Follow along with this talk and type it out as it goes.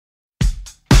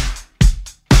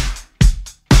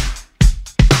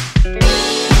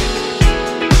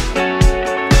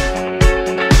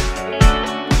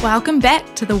Welcome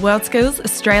back to the WorldSkills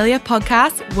Australia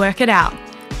podcast, Work It Out.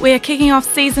 We are kicking off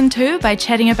Season 2 by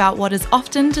chatting about what is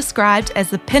often described as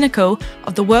the pinnacle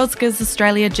of the WorldSkills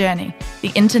Australia journey,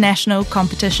 the international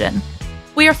competition.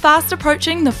 We are fast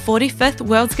approaching the 45th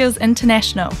WorldSkills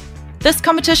International. This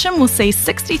competition will see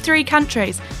 63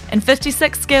 countries and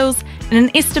 56 skills and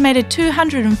an estimated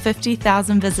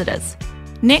 250,000 visitors.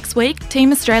 Next week,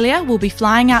 Team Australia will be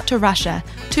flying out to Russia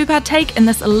to partake in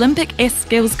this Olympic-esque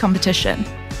skills competition.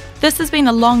 This has been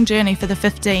a long journey for the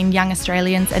 15 young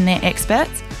Australians and their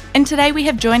experts, and today we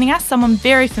have joining us someone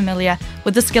very familiar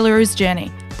with the Skillaroos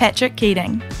journey, Patrick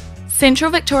Keating.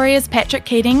 Central Victoria's Patrick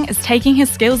Keating is taking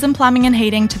his skills in plumbing and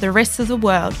heating to the rest of the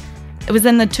world. It was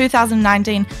in the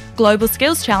 2019 Global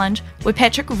Skills Challenge where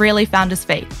Patrick really found his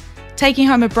feet, taking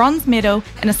home a bronze medal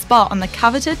and a spot on the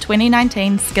coveted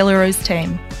 2019 Skillaroos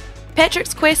team.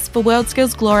 Patrick's quest for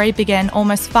WorldSkills glory began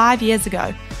almost 5 years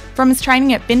ago, from his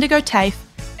training at Bendigo TAFE,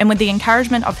 and with the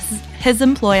encouragement of his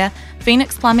employer,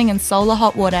 Phoenix Plumbing and Solar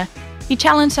Hot Water, he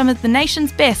challenged some of the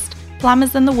nation's best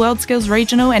plumbers in the WorldSkills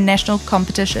regional and national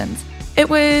competitions. It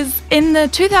was in the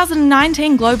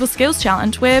 2019 Global Skills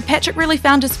Challenge where Patrick really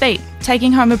found his feet,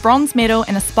 taking home a bronze medal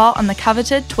and a spot on the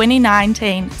coveted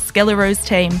 2019 Skillaroos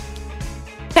team.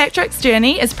 Patrick's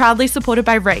journey is proudly supported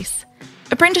by Reece.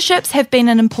 Apprenticeships have been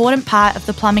an important part of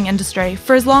the plumbing industry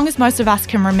for as long as most of us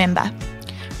can remember.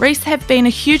 Reece have been a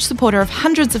huge supporter of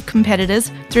hundreds of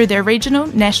competitors through their regional,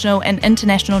 national and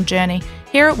international journey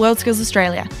here at WorldSkills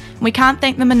Australia, and we can't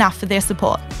thank them enough for their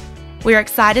support. We are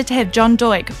excited to have John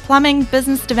Doig, Plumbing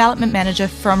Business Development Manager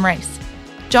from Reece.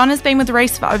 John has been with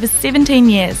Reece for over 17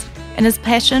 years, and his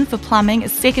passion for plumbing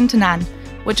is second to none,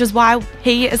 which is why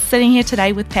he is sitting here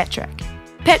today with Patrick.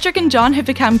 Patrick and John have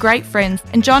become great friends,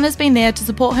 and John has been there to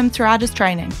support him throughout his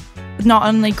training, with not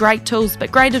only great tools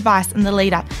but great advice in the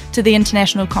lead up to the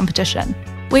international competition.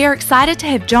 We are excited to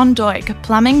have John Doig,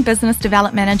 Plumbing Business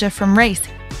Development Manager from Reece.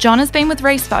 John has been with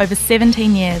Reece for over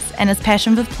 17 years and his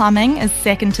passion for plumbing is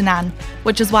second to none,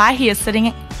 which is why he is sitting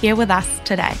here with us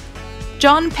today.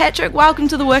 John, Patrick, welcome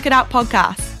to the Work It Out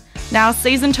podcast. Now,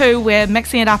 Season 2, we're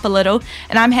mixing it up a little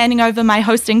and I'm handing over my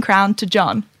hosting crown to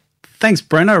John. Thanks,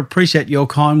 Brenna. Appreciate your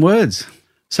kind words.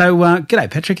 So, g'day,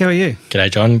 Patrick. How are you?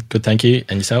 G'day, John. Good, thank you.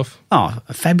 And yourself? Oh,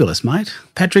 fabulous, mate.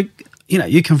 Patrick,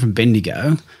 you come from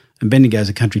Bendigo, and Bendigo is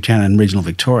a country town in regional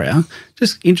Victoria.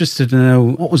 Just interested to know,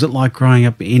 what was it like growing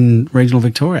up in regional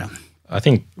Victoria? I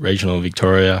think regional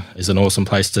Victoria is an awesome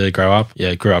place to grow up.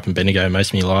 Yeah, grew up in Bendigo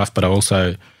most of my life, but I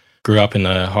also grew up in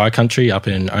the high country up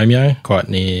in Omeo, quite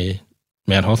near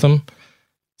Mount Hotham.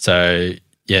 So,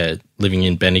 yeah, living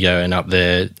in Bendigo and up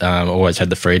there, always had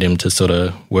the freedom to sort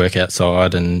of work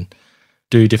outside and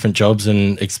do different jobs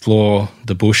and explore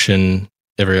the bush and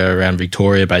everywhere around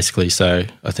Victoria, basically. So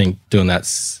I think doing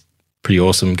that's pretty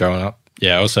awesome growing up.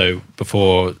 Yeah, also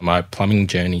before my plumbing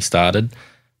journey started,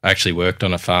 I actually worked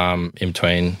on a farm in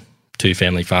between two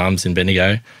family farms in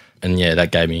Bendigo. And yeah,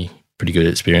 that gave me pretty good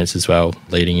experience as well,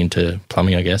 leading into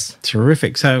plumbing, I guess.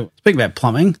 Terrific. So speaking about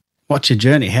plumbing, what's your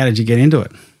journey? How did you get into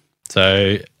it?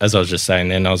 So as I was just saying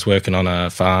then, I was working on a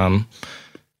farm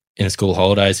in school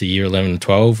holidays of year 11 and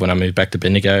 12 when I moved back to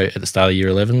Bendigo at the start of year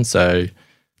 11. So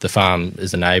the farm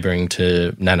is a neighbouring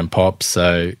to Nan and Pop.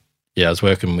 So yeah, I was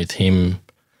working with him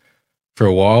for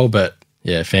a while, but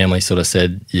yeah, family sort of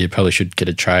said you probably should get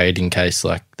a trade in case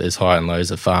like there's high and lows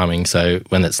of farming. So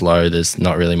when it's low, there's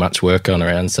not really much work on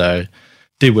around. So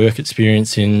did work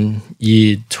experience in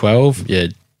year 12,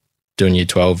 doing year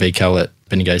 12 VCAL at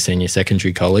Bendigo Senior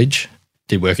Secondary College.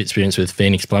 Did work experience with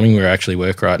Phoenix Plumbing, where I actually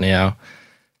work right now.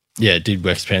 Yeah, did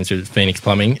work experience with Phoenix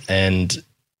Plumbing and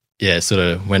yeah, sort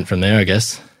of went from there, I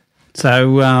guess.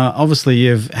 So obviously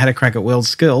you've had a crack at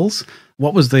WorldSkills.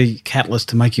 What was the catalyst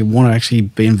to make you want to actually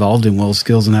be involved in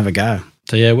WorldSkills and have a go?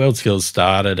 So yeah, WorldSkills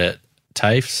started at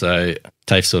TAFE. So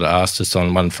TAFE sort of asked us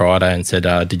on one Friday and said,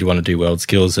 did you want to do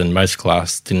WorldSkills? And most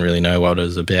class didn't really know what it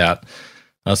was about.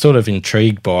 I was sort of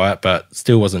intrigued by it, but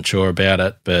still wasn't sure about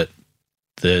it. But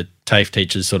the TAFE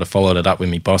teachers sort of followed it up with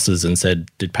me bosses and said,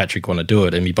 did Patrick want to do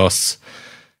it? And my boss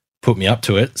put me up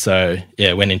to it. So,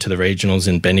 yeah, went into the regionals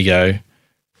in Bendigo,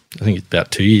 I think it's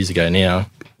about 2 years ago now.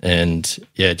 And,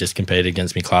 yeah, just competed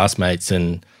against my classmates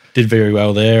and did very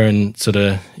well there. And sort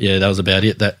of, yeah, that was about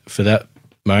it for that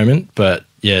moment. But,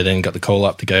 yeah, then got the call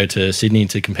up to go to Sydney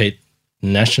to compete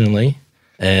nationally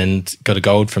and got a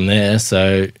gold from there.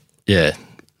 So, yeah,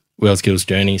 WorldSkills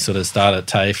journey sort of started at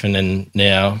TAFE and then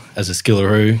now as a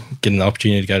Skillaroo, getting the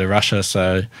opportunity to go to Russia.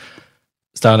 So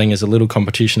starting as a little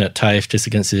competition at TAFE just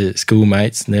against the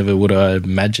schoolmates, never would I have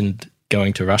imagined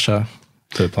going to Russia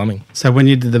for plumbing. So when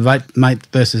you did the mate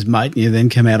versus mate, you then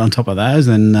came out on top of those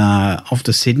and off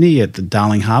to Sydney at the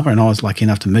Darling Harbour, and I was lucky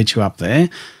enough to meet you up there.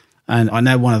 And I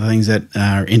know one of the things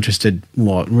that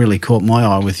what really caught my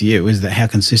eye with you is that how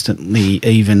consistently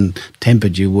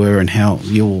even-tempered you were and how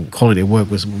your quality of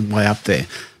work was way up there.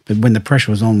 But when the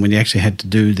pressure was on, when you actually had to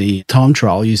do the time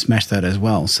trial, you smashed that as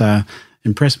well. So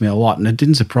impressed me a lot, and it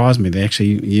didn't surprise me that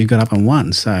actually you got up and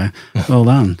won. So well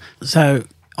done. So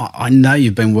I know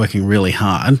you've been working really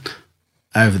hard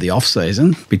over the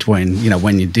off-season between,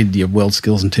 when you did your World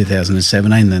Skills in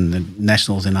 2017 and the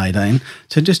Nationals in 18.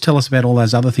 So just tell us about all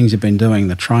those other things you've been doing,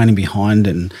 the training behind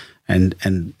and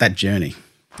that journey.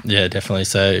 Yeah, definitely.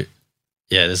 So,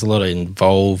 yeah, there's a lot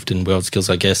involved in World Skills,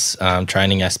 I guess,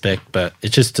 training aspect, but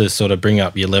it's just to sort of bring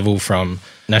up your level from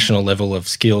national level of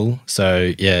skill.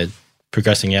 So, yeah,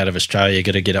 progressing out of Australia, you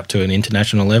got to get up to an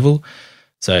international level.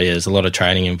 So, yeah, there's a lot of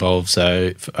training involved.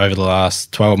 So, over the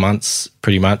last 12 months,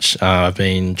 pretty much, I've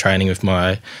been training with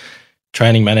my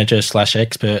training manager /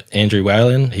 expert, Andrew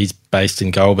Whalen. He's based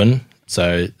in Goulburn.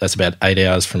 So, that's about 8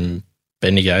 hours from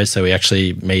Bendigo. So, we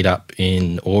actually meet up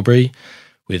in Albury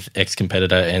with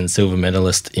ex-competitor and silver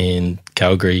medalist in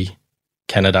Calgary,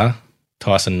 Canada,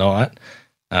 Tyson Knight.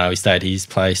 We stay at his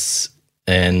place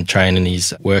and train in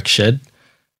his work shed.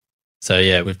 So,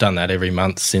 yeah, we've done that every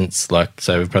month since,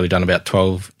 so we've probably done about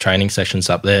 12 training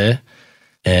sessions up there.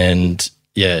 And,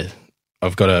 yeah,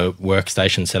 I've got a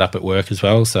workstation set up at work as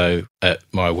well. So, at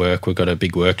my work, we've got a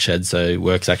big work shed. So,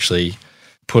 work's actually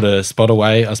put a spot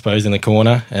away, I suppose, in the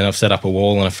corner. And I've set up a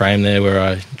wall and a frame there where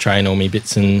I train all my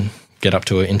bits and get up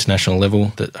to an international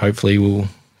level that hopefully will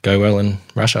go well in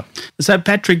Russia. So,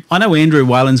 Patrick, I know Andrew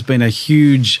Whalen's been a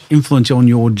huge influence on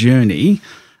your journey.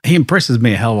 He impresses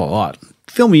me a hell of a lot.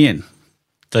 Fill me in.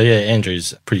 So, yeah,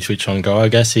 Andrew's a pretty switch-on guy. I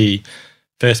guess he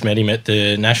first met him at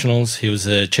the Nationals. He was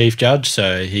a chief judge,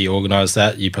 so he organised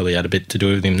that. You probably had a bit to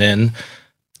do with him then.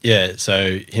 Yeah,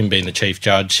 so him being the chief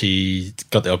judge, he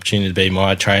got the opportunity to be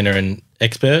my trainer and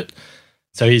expert.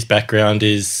 So his background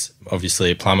is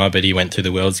obviously a plumber, but he went through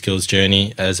the World Skills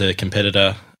journey as a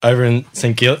competitor over in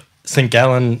St.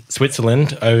 Gallen,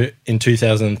 Switzerland in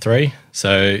 2003.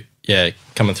 So, yeah,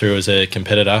 coming through as a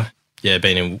competitor, yeah,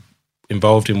 been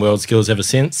involved in World Skills ever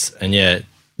since. And, yeah,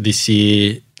 this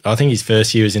year, I think his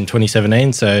first year was in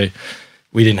 2017, so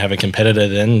we didn't have a competitor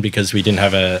then because we didn't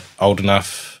have our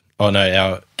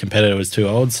competitor was too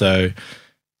old. So,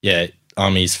 yeah,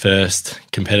 I'm his first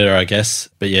competitor, I guess.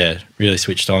 But, yeah, really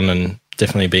switched on and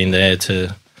definitely been there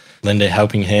to lend a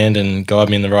helping hand and guide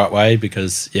me in the right way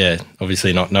because, yeah,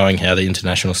 obviously not knowing how the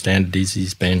international standard is,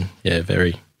 he's been, yeah,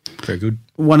 very, very good.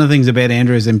 One of the things about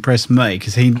Andrew has impressed me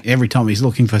because every time he's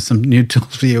looking for some new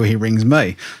tools for you, he rings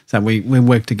me. So we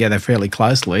work together fairly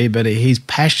closely, but his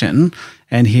passion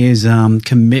and his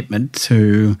commitment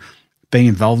to being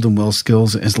involved in World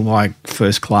Skills is like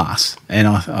first class. And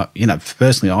I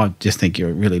personally, I just think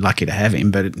you're really lucky to have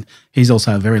him, but he's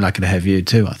also very lucky to have you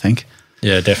too, I think.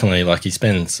 Yeah, definitely. Like he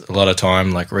spends a lot of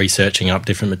time researching up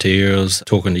different materials,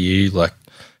 talking to you,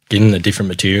 getting the different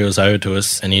materials over to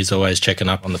us, and he's always checking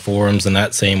up on the forums and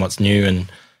that, seeing what's new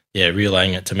and, yeah,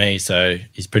 relaying it to me. So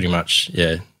he's pretty much,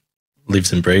 yeah,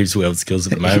 lives and breathes World Skills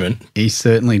at the moment. He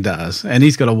certainly does. And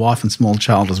he's got a wife and small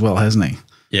child as well, hasn't he?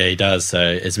 Yeah, he does. So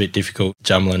it's a bit difficult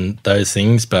jumbling those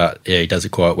things, but, yeah, he does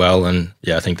it quite well. And,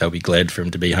 yeah, I think they'll be glad for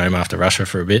him to be home after Russia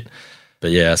for a bit.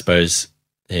 But, yeah, I suppose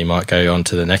he might go on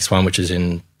to the next one, which is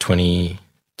in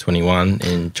 2021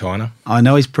 in China. I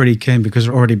know he's pretty keen because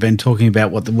we've already been talking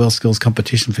about what the World Skills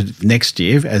competition for next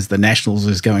year as the Nationals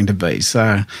is going to be.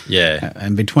 So, yeah.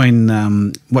 And between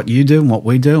what you do and what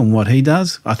we do and what he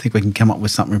does, I think we can come up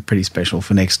with something pretty special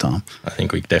for next time. I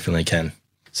think we definitely can.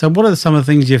 So what are some of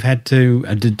the things you've had to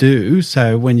do?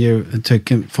 So when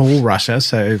for Russia,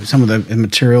 so some of the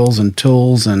materials and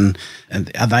tools, and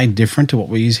are they different to what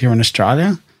we use here in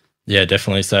Australia? Yeah,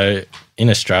 definitely. So in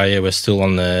Australia, we're still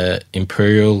on the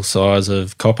imperial size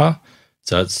of copper.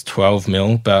 So it's 12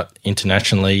 mil, but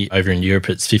internationally over in Europe,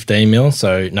 it's 15 mil.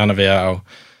 So none of our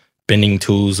bending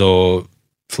tools or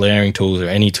flaring tools or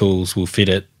any tools will fit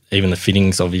it. Even the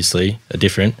fittings obviously are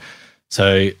different.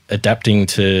 So adapting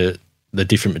to the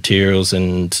different materials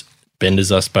and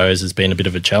benders, I suppose, has been a bit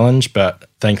of a challenge, but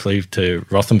thankfully to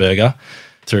Rothenberger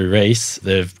through Reese,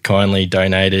 they've kindly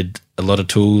donated a lot of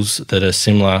tools that are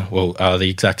similar, are the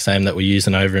exact same that we're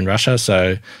using over in Russia.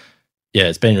 So, yeah,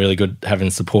 it's been really good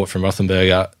having support from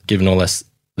Rothenberger, giving all us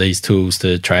these tools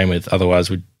to train with. Otherwise,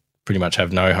 we'd pretty much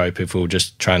have no hope if we were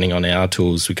just training on our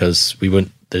tools because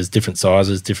there's different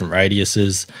sizes, different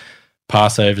radiuses,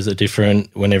 passovers are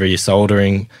different. Whenever you're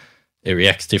soldering, it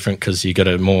reacts different because you've got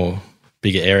a more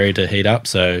bigger area to heat up.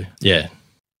 So, yeah.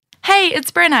 Hey, it's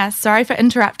Brenna. Sorry for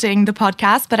interrupting the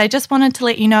podcast, but I just wanted to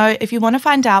let you know if you want to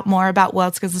find out more about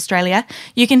WorldSkills Australia,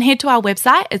 you can head to our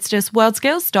website. It's just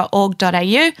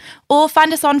worldskills.org.au, or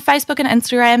find us on Facebook and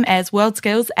Instagram as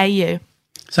WorldSkills AU.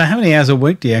 So how many hours a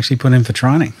week do you actually put in for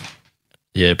training?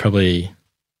 Yeah, probably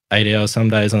 8 hours some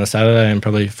days on a Saturday and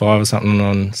probably 5 or something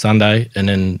on Sunday, and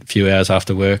then a few hours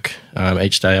after work,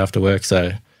 each day after work.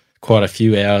 So quite a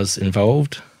few hours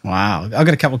involved. Wow. I've got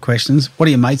a couple of questions. What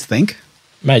do your mates think?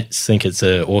 Mates think it's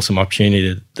an awesome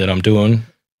opportunity that I'm doing.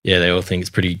 Yeah, they all think it's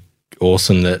pretty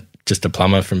awesome that just a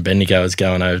plumber from Bendigo is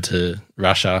going over to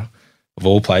Russia, of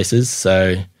all places.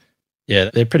 So, yeah,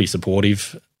 they're pretty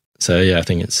supportive. So, yeah, I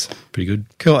think it's pretty good.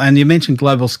 Cool. And you mentioned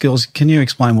Global Skills. Can you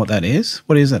explain what that is?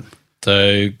 What is it?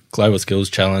 So, Global Skills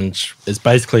Challenge is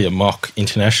basically a mock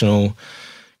international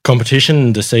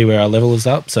competition to see where our level is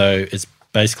up. So, it's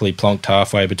basically plonked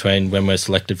halfway between when we're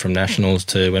selected from nationals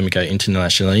to when we go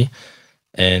internationally.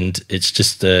 And it's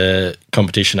just a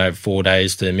competition over 4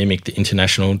 days to mimic the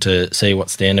international to see what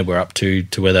standard we're up to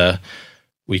whether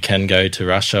we can go to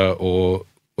Russia or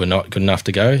we're not good enough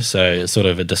to go. So it's sort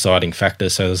of a deciding factor.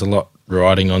 So there's a lot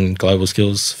riding on Global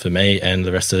Skills for me and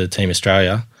the rest of Team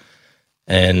Australia.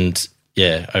 And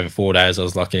yeah, over 4 days I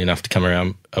was lucky enough to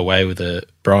come away with a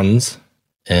bronze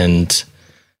and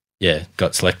yeah,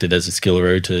 got selected as a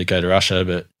skillaroo to go to Russia.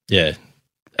 But yeah,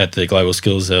 at the Global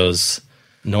Skills there was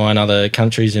 9 other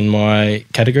countries in my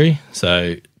category.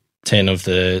 So 10 of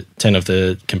the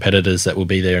competitors that will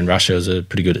be there in Russia was a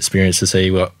pretty good experience to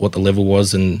see what the level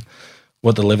was and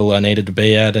what the level I needed to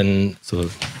be at and sort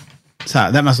of.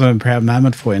 So that must have been a proud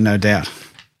moment for you, no doubt.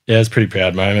 Yeah, it's a pretty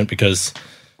proud moment because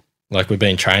like we've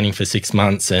been training for 6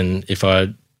 months and if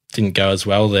I didn't go as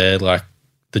well there, like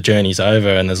the journey's over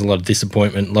and there's a lot of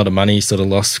disappointment, a lot of money sort of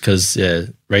lost because, yeah,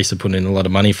 Reese put in a lot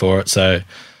of money for it. So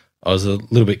I was a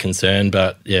little bit concerned,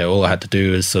 but yeah, all I had to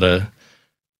do was sort of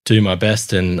do my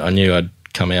best and I knew I'd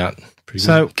come out pretty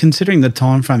So good. considering the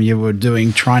time frame you were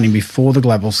doing training before the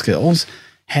Global Skills,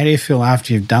 how do you feel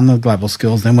after you've done the Global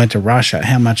Skills, then went to Russia?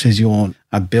 How much has your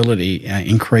ability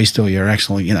increased or your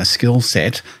actual, skill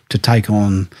set to take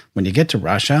on when you get to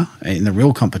Russia in the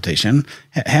real competition?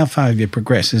 How far have you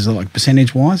progressed? Is it like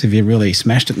percentage-wise? Have you really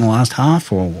smashed it in the last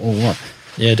half or what?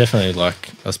 Yeah, definitely. Like,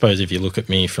 I suppose if you look at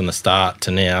me from the start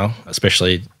to now,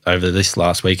 especially over this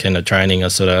last weekend of training,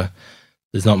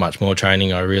 there's not much more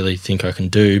training I really think I can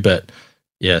do. But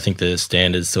yeah, I think the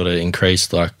standards sort of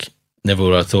increased. Like, never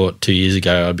would I thought 2 years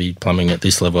ago I'd be plumbing at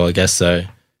this level, I guess. So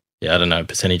yeah, I don't know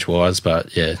percentage-wise,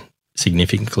 but yeah,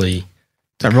 significantly.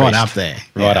 So right up there.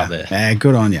 Right up there. Yeah,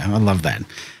 good on you. I love that.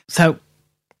 So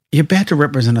you're about to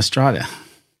represent Australia.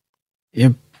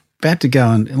 You're about to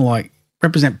go and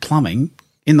represent plumbing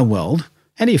in the world.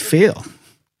 How do you feel?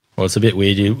 Well, it's a bit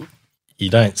weird. You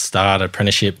don't start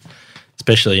apprenticeship,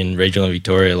 especially in regional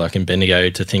Victoria, like in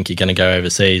Bendigo, to think you're going to go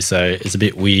overseas. So it's a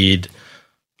bit weird,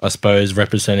 I suppose,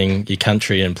 representing your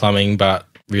country in plumbing, but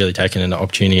really taking an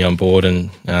opportunity on board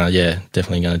and,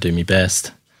 definitely going to do my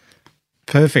best.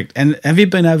 Perfect. And have you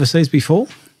been overseas before?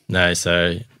 No,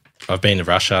 so I've been to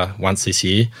Russia once this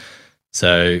year.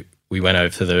 So we went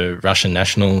over to the Russian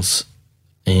Nationals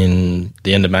in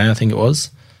the end of May, I think it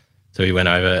was. So we went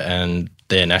over and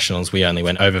their nationals, we only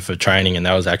went over for training and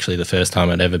that was actually the first time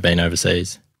I'd ever been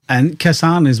overseas. And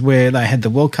Kazan is where they had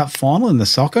the World Cup final in the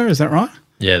soccer, is that right?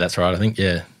 Yeah, that's right, I think,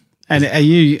 yeah. And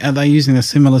are they using the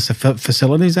similar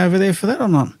facilities over there for that or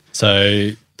not?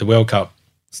 So the World Cup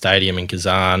stadium in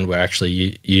Kazan we're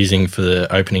actually using for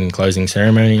the opening and closing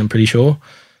ceremony, I'm pretty sure.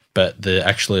 But the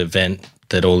actual event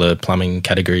that all the plumbing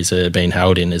categories are being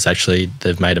held in is actually,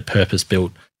 they've made a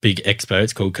purpose-built big expo.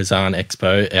 It's called Kazan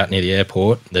Expo out near the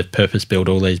airport. They've purpose-built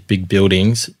all these big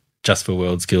buildings just for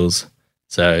World Skills.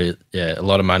 So, yeah, a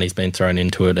lot of money's been thrown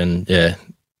into it and, yeah,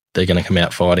 they're going to come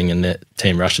out fighting and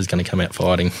Team Russia's going to come out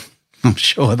fighting. I'm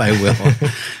sure they will.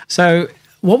 So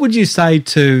what would you say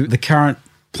to the current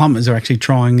plumbers who are actually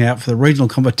trying out for the regional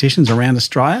competitions around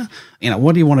Australia?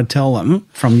 What do you want to tell them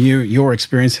from your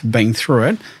experience of being through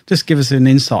it? Just give us an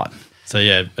insight. So,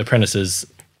 yeah, apprentices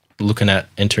looking at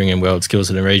entering in World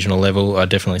Skills at a regional level, I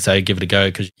definitely say give it a go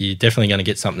because you're definitely going to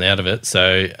get something out of it.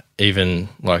 So even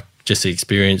like just the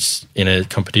experience in a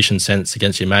competition sense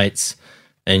against your mates,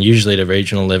 and usually at a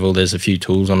regional level there's a few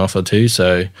tools on offer too.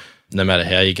 So no matter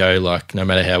how you go, like no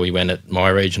matter how we went at my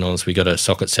regionals, we got a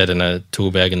socket set and a tool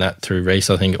bag and that through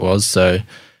Reese, I think it was. So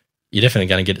you're definitely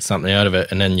going to get something out of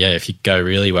it. And then, yeah, if you go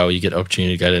really well, you get the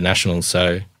opportunity to go to nationals.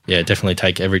 So, yeah, definitely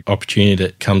take every opportunity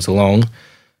that comes along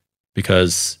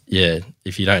because, yeah,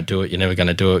 if you don't do it, you're never going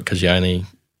to do it because you only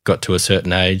got to a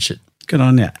certain age. Good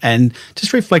on you. And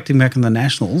just reflecting back on the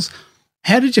nationals,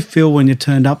 How did you feel when you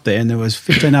turned up there and there was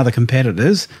 15 other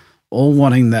competitors all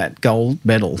wanting that gold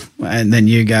medal, and then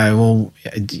you go, well,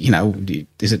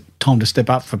 is it time to step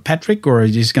up for Patrick, or are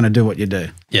you just going to do what you do?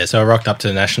 Yeah, so I rocked up to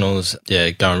the Nationals,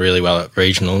 going really well at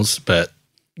regionals, but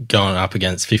going up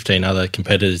against 15 other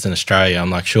competitors in Australia, I'm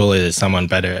like, surely there's someone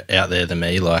better out there than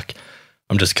me. Like,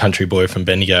 I'm just a country boy from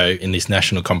Bendigo in this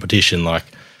national competition. Like,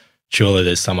 surely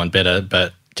there's someone better,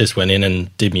 but just went in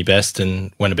and did my best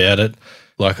and went about it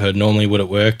like I normally would at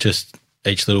work. Just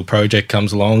each little project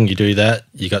comes along, you do that.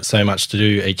 You got so much to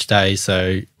do each day.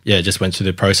 So, just went through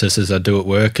the processes I do at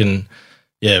work, and,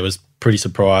 was pretty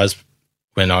surprised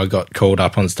when I got called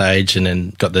up on stage and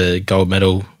then got the gold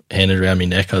medal handed around my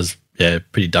neck. I was,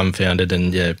 pretty dumbfounded,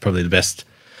 and, probably the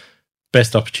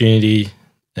best opportunity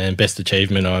and best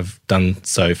achievement I've done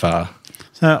so far.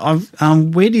 So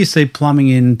where do you see plumbing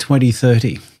in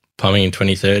 2030? Plumbing in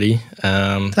 2030.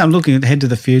 So I'm looking ahead to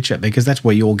the future, because that's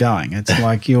where you're going. It's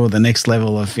like you're the next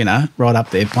level of, right up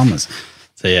there plumbers.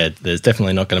 So, there's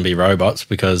definitely not going to be robots,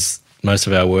 because most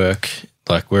of our work,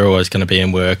 like, we're always going to be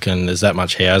in work, and there's that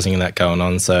much housing and that going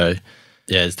on. So,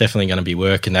 it's definitely going to be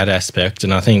work in that aspect.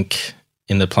 And I think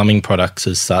in the plumbing products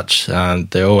as such,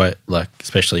 they're always, like,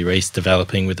 especially Reece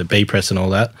developing with the B-Press and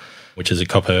all that, which is a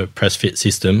copper press fit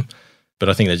system. But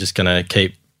I think they're just going to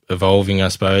keep evolving, I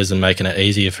suppose, and making it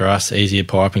easier for us, easier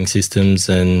piping systems.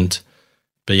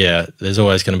 But there's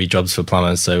always going to be jobs for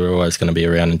plumbers, so we're always going to be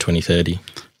around in 2030.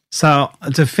 So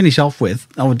to finish off with,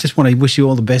 I would just want to wish you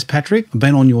all the best, Patrick. I've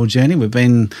been on your journey. We've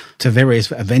been to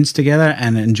various events together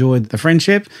and enjoyed the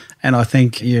friendship. And I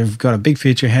think you've got a big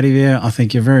future ahead of you. I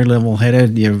think you're very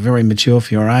level-headed. You're very mature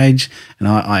for your age. And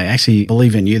I actually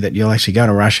believe in you that you'll actually go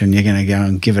to Russia and you're going to go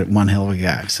and give it one hell of a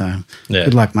go. So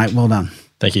good luck, mate. Well done.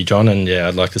 Thank you, John. And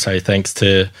I'd like to say thanks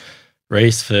to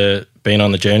Reece for being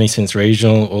on the journey since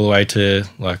regional all the way to,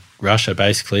 like, Russia,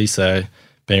 basically. So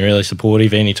being really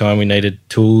supportive anytime we needed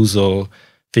tools or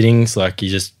fittings. Like, you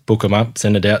just book them up,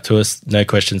 send it out to us, no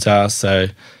questions asked. So,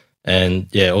 and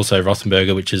also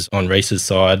Rothenberger, which is on Reece's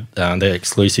side, they're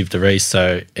exclusive to Reece.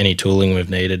 So any tooling we've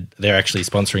needed, they're actually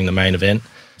sponsoring the main event.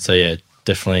 So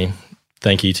definitely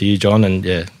thank you to you, John,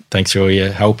 and thanks for all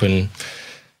your help and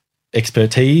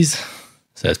expertise.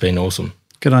 So it's been awesome.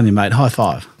 Good on you, mate. High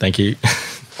five. Thank you.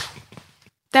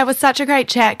 That was such a great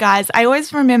chat, guys. I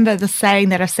always remember the saying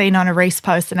that I've seen on a Reece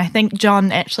post, and I think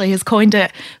John actually has coined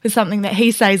it with something that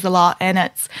he says a lot, and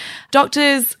it's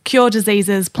doctors cure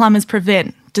diseases, plumbers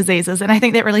prevent diseases. And I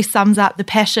think that really sums up the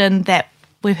passion that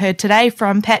we've heard today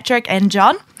from Patrick and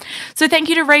John. So thank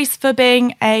you to Reece for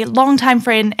being a longtime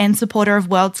friend and supporter of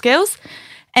World Skills,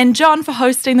 and John for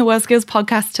hosting the World Skills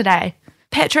podcast today.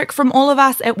 Patrick, from all of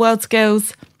us at World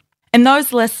Skills, and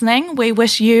those listening, we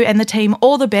wish you and the team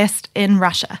all the best in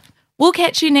Russia. We'll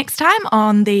catch you next time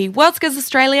on the World Skills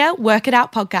Australia Work It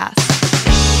Out podcast.